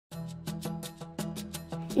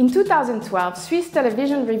In 2012, Swiss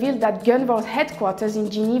television revealed that Gunvor's headquarters in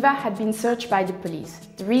Geneva had been searched by the police.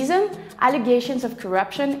 The reason? Allegations of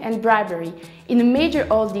corruption and bribery in a major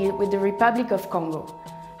oil deal with the Republic of Congo.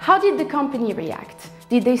 How did the company react?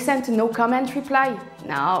 Did they send a no-comment reply?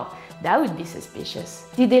 No, that would be suspicious.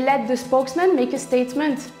 Did they let the spokesman make a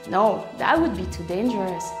statement? No, that would be too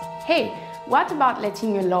dangerous. Hey, what about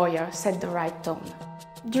letting a lawyer set the right tone?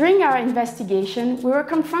 During our investigation, we were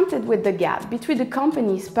confronted with the gap between the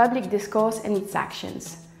company's public discourse and its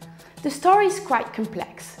actions. The story is quite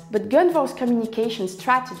complex, but Gunvor's communication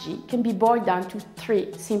strategy can be boiled down to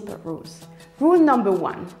 3 simple rules. Rule number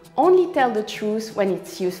 1, only tell the truth when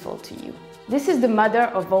it's useful to you. This is the mother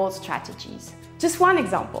of all strategies. Just one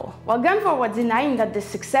example. While Gunvor was denying that the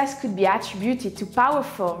success could be attributed to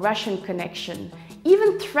powerful Russian connection,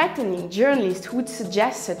 even threatening journalists who would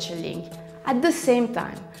suggest such a link, at the same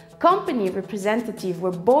time, company representatives were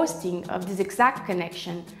boasting of this exact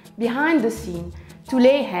connection behind the scene to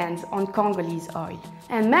lay hands on Congolese oil.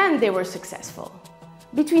 And man, they were successful.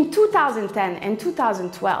 Between 2010 and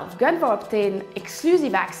 2012, Gunvor obtained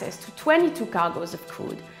exclusive access to 22 cargoes of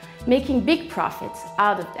crude, making big profits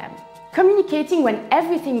out of them. Communicating when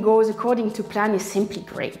everything goes according to plan is simply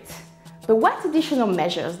great. But what additional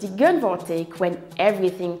measures did Gunvor take when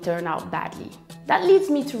everything turned out badly? That leads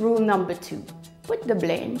me to rule number 2. Put the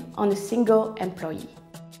blame on a single employee.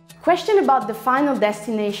 Question about the final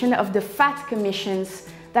destination of the fat commissions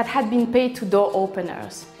that had been paid to door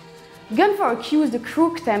openers. Gunvor accused a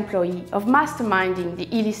crooked employee of masterminding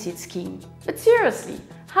the illicit scheme. But seriously,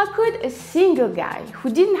 how could a single guy who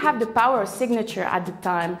didn't have the power of signature at the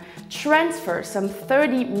time transfer some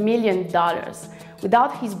 $30 million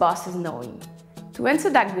without his bosses knowing? To answer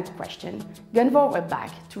that good question, Gunvor went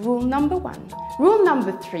back to rule number 1. Rule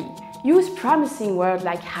number 3, use promising words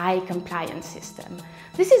like high compliance system.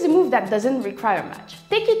 This is a move that doesn't require much.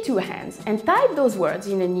 Take it 2 hands and type those words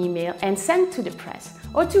in an email and send to the press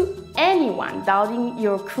or to anyone doubting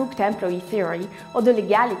your crooked employee theory or the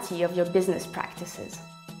legality of your business practices.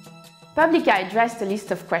 Publica addressed a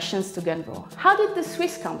list of questions to Gunvor. How did the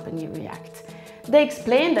Swiss company react? They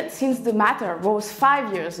explained that since the matter arose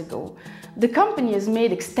 5 years ago, the company has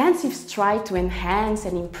made extensive strides to enhance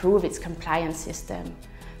and improve its compliance system.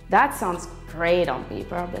 That sounds great on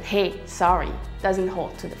paper, but hey, sorry, doesn't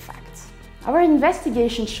hold to the facts. Our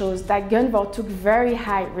investigation shows that Gunvor took very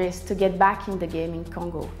high risks to get back in the game in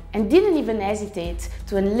Congo and didn't even hesitate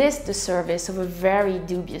to enlist the service of a very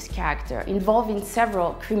dubious character involved in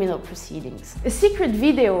several criminal proceedings. A secret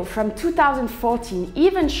video from 2014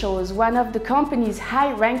 even shows one of the company's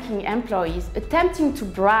high-ranking employees attempting to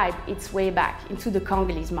bribe its way back into the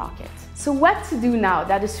Congolese market. So what to do now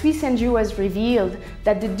that the Swiss NGO has revealed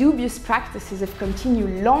that the dubious practices have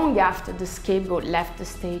continued long after the scapegoat left the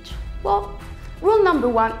stage? Well, rule number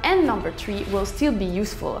 1 and number 3 will still be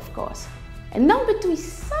useful, of course. And number 2 is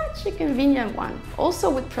such a convenient one, also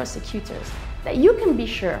with prosecutors, that you can be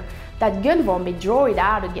sure that Gunvor may draw it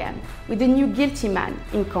out again with a new guilty man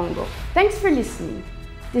in Congo. Thanks for listening.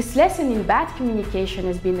 This lesson in bad communication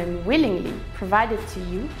has been unwillingly provided to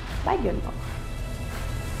you by Gunvor.